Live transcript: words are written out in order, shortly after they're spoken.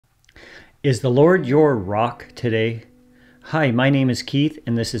Is the Lord your rock today? Hi, my name is Keith,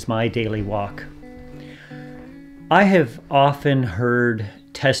 and this is my daily walk. I have often heard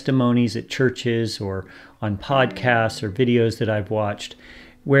testimonies at churches or on podcasts or videos that I've watched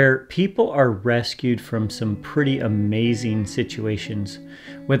where people are rescued from some pretty amazing situations,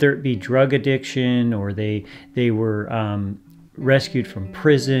 whether it be drug addiction or they were rescued from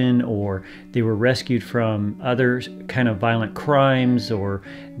prison, or they were rescued from other kind of violent crimes, or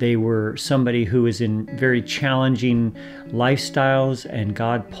they were somebody who was in very challenging lifestyles and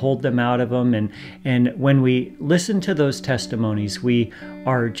God pulled them out of them. And when we listen to those testimonies, we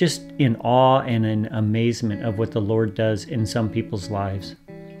are just in awe and in amazement of what the Lord does in some people's lives.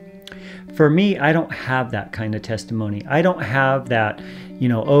 For me, I don't have that kind of testimony. I don't have that,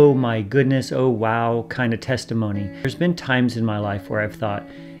 oh my goodness, oh wow kind of testimony. There's been times in my life where I've thought,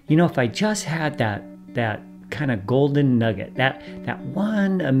 if I just had that kind of golden nugget, that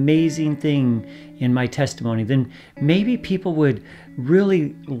one amazing thing in my testimony, then maybe people would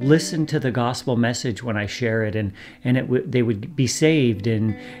really listen to the gospel message when I share it, and they would be saved,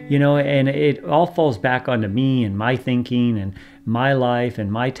 and and it all falls back onto me and my thinking and my life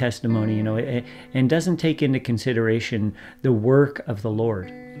and my testimony, and doesn't take into consideration the work of the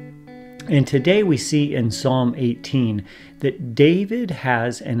Lord. And today we see in Psalm 18 that David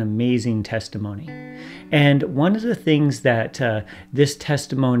has an amazing testimony. And one of the things that this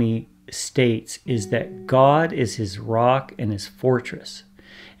testimony states is that God is his rock and his fortress.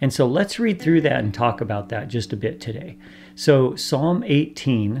 And so let's read through that and talk about that just a bit today. So Psalm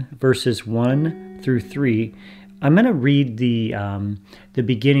 18, verses 1 through 3, I'm going to read the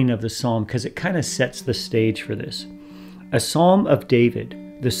beginning of the psalm because it kind of sets the stage for this. A psalm of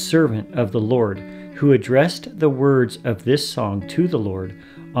David, the servant of the Lord, who addressed the words of this song to the Lord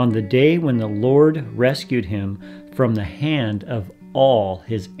on the day when the Lord rescued him from the hand of all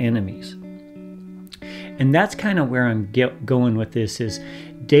his enemies. And that's kind of where I'm going with this, is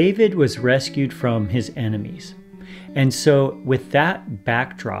David was rescued from his enemies. And so with that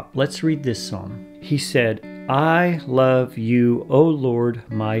backdrop, let's read this psalm. He said, I love you, O Lord,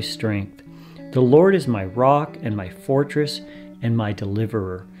 my strength. The Lord is my rock and my fortress and my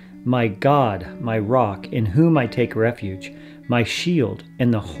deliverer, my God, my rock, in whom I take refuge, my shield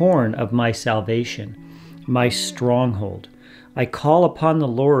and the horn of my salvation, my stronghold. I call upon the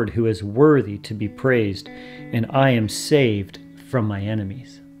Lord, who is worthy to be praised, and I am saved from my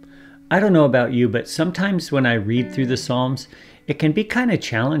enemies. I don't know about you, but sometimes when I read through the Psalms, it can be kind of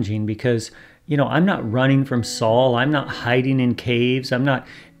challenging because, I'm not running from Saul. I'm not hiding in caves. I'm not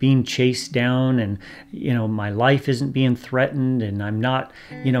being chased down, and, my life isn't being threatened, and I'm not,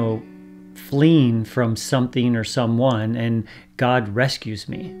 fleeing from something or someone, and God rescues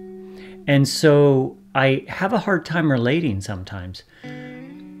me. And so I have a hard time relating sometimes.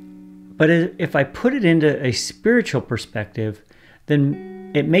 But if I put it into a spiritual perspective,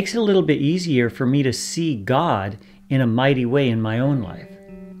 then it makes it a little bit easier for me to see God in a mighty way in my own life.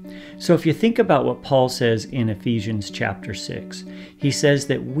 So if you think about what Paul says in Ephesians chapter 6, he says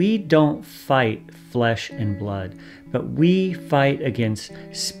that we don't fight flesh and blood, but we fight against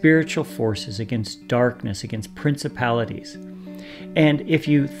spiritual forces, against darkness, against principalities. And if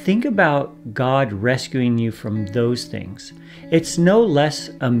you think about God rescuing you from those things, it's no less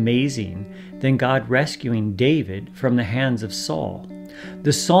amazing than God rescuing David from the hands of Saul.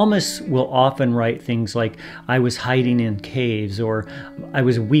 The psalmists will often write things like, I was hiding in caves, or I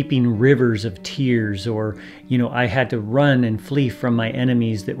was weeping rivers of tears, or, I had to run and flee from my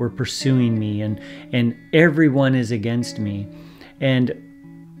enemies that were pursuing me, and everyone is against me.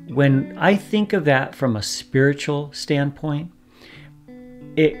 And when I think of that from a spiritual standpoint,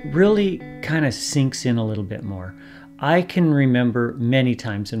 it really kind of sinks in a little bit more. I can remember many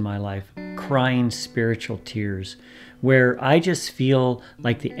times in my life crying spiritual tears where I just feel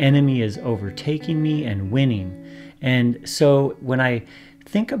like the enemy is overtaking me and winning. And so when I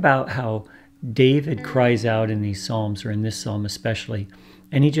think about how David cries out in these Psalms, or in this Psalm especially,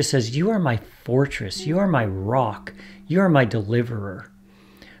 and he just says, you are my fortress, you are my rock, you are my deliverer.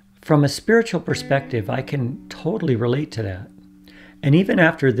 From a spiritual perspective, I can totally relate to that. And even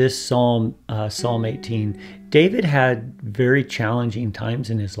after this Psalm 18, David had very challenging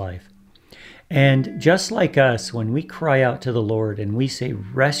times in his life. And just like us, when we cry out to the Lord and we say,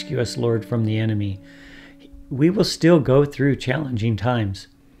 rescue us, Lord, from the enemy, we will still go through challenging times.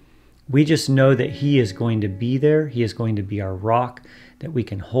 We just know that he is going to be there. He is going to be our rock that we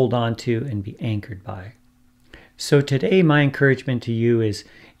can hold on to and be anchored by. So today, my encouragement to you is,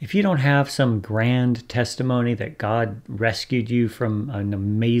 if you don't have some grand testimony that God rescued you from an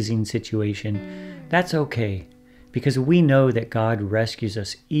amazing situation, that's okay. because we know that God rescues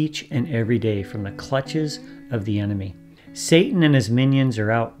us each and every day from the clutches of the enemy. Satan and his minions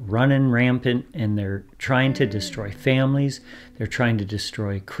are out running rampant, and they're trying to destroy families. They're trying to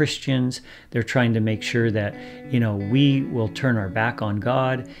destroy Christians. They're trying to make sure that, we will turn our back on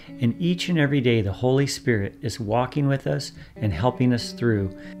God. And each and every day, the Holy Spirit is walking with us and helping us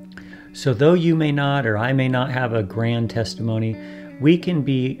through. So though you may not, or I may not have a grand testimony, we can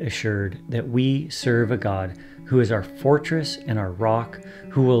be assured that we serve a God who is our fortress and our rock,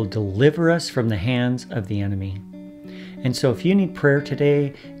 who will deliver us from the hands of the enemy. And so if you need prayer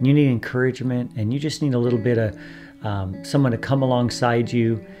today, and you need encouragement, and you just need a little bit of someone to come alongside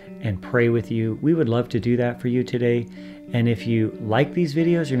you and pray with you, we would love to do that for you today. And if you like these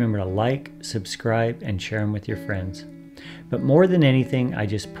videos, remember to like, subscribe, and share them with your friends. But more than anything, I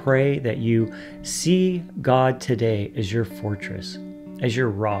just pray that you see God today as your fortress, as your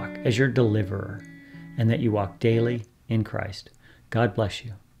rock, as your deliverer, and that you walk daily in Christ. God bless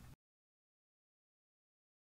you.